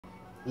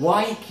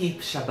Why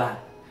keep Shabbat?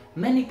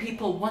 Many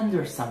people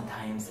wonder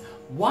sometimes,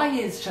 why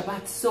is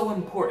Shabbat so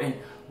important?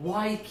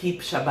 Why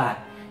keep Shabbat?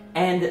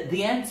 And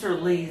the answer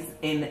lays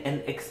in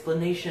an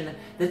explanation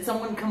that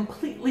someone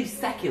completely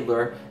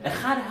secular,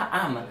 Echad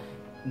Ha'am,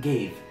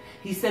 gave.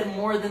 He said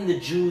more than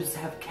the Jews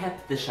have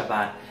kept the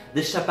Shabbat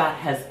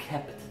has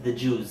kept the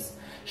Jews.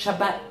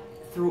 Shabbat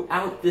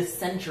throughout the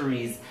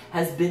centuries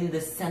has been the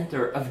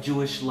center of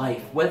Jewish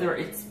life, whether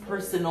it's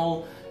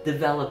personal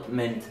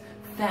development,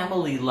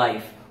 family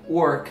life,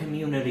 or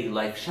community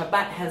life.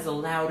 Shabbat has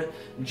allowed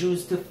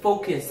Jews to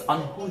focus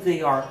on who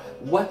they are,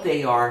 what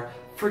they are,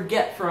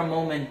 forget for a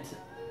moment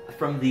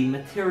from the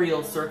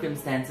material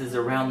circumstances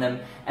around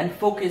them, and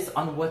focus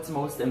on what's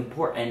most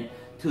important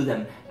to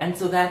them. And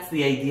so that's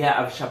the idea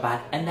of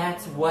Shabbat, and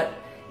that's what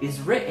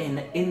is written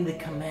in the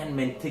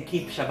commandment to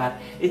keep Shabbat.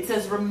 It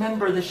says,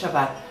 remember the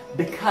Shabbat,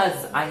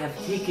 because I have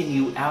taken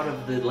you out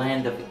of the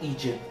land of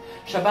Egypt.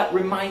 Shabbat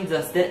reminds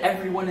us that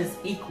everyone is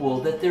equal,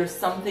 that there's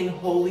something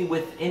holy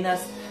within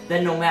us,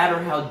 that no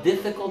matter how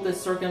difficult the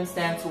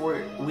circumstance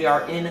we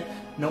are in,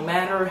 no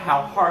matter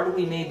how hard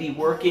we may be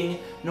working,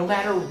 no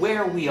matter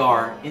where we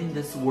are in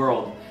this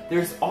world,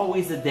 there's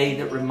always a day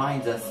that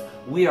reminds us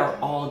we are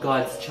all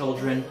God's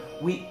children,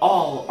 we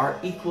all are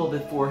equal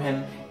before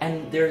Him,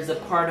 and there's a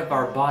part of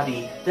our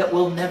body that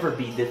will never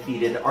be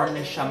defeated, our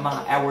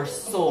neshama, our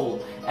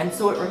soul. And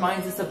so it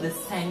reminds us of the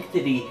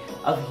sanctity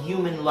of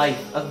human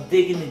life, of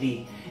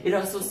dignity. It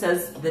also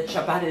says that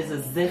Shabbat is a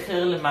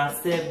zecher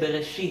l'maaseh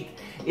bereshit.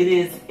 It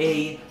is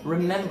a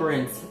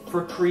remembrance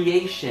for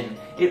creation.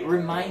 It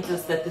reminds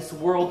us that this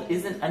world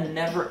isn't a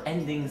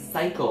never-ending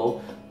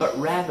cycle, but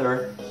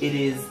rather it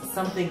is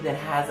something that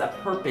has a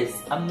purpose,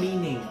 a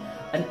meaning,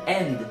 an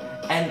end.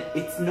 And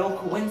it's no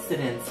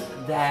coincidence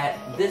that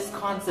this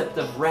concept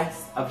of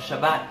rest, of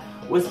Shabbat,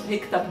 was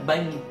picked up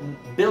by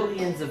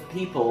billions of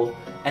people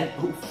and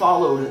who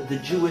followed the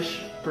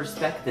Jewish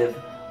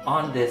perspective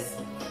on this.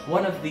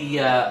 One of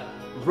the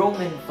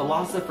Roman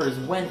philosophers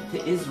went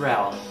to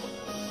Israel,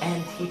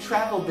 and he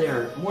traveled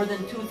there more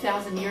than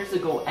 2,000 years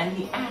ago, and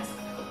he asked,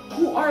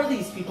 who are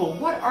these people?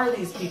 What are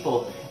these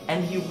people?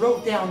 And he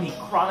wrote down, he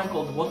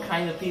chronicled what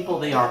kind of people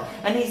they are.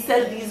 And he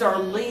said, these are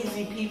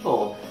lazy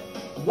people.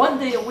 One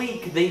day a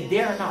week, they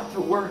dare not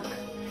to work.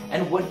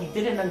 And what he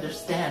didn't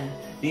understand,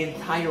 the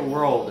entire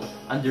world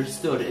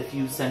understood a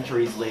few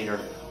centuries later.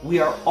 We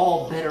are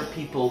all better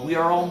people. We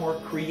are all more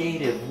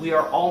creative. We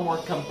are all more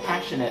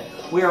compassionate.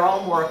 We are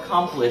all more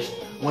accomplished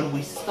when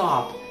we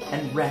stop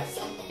and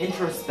rest,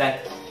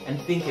 introspect, and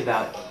think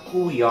about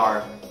who we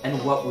are and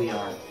what we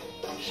are.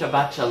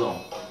 Shabbat Shalom.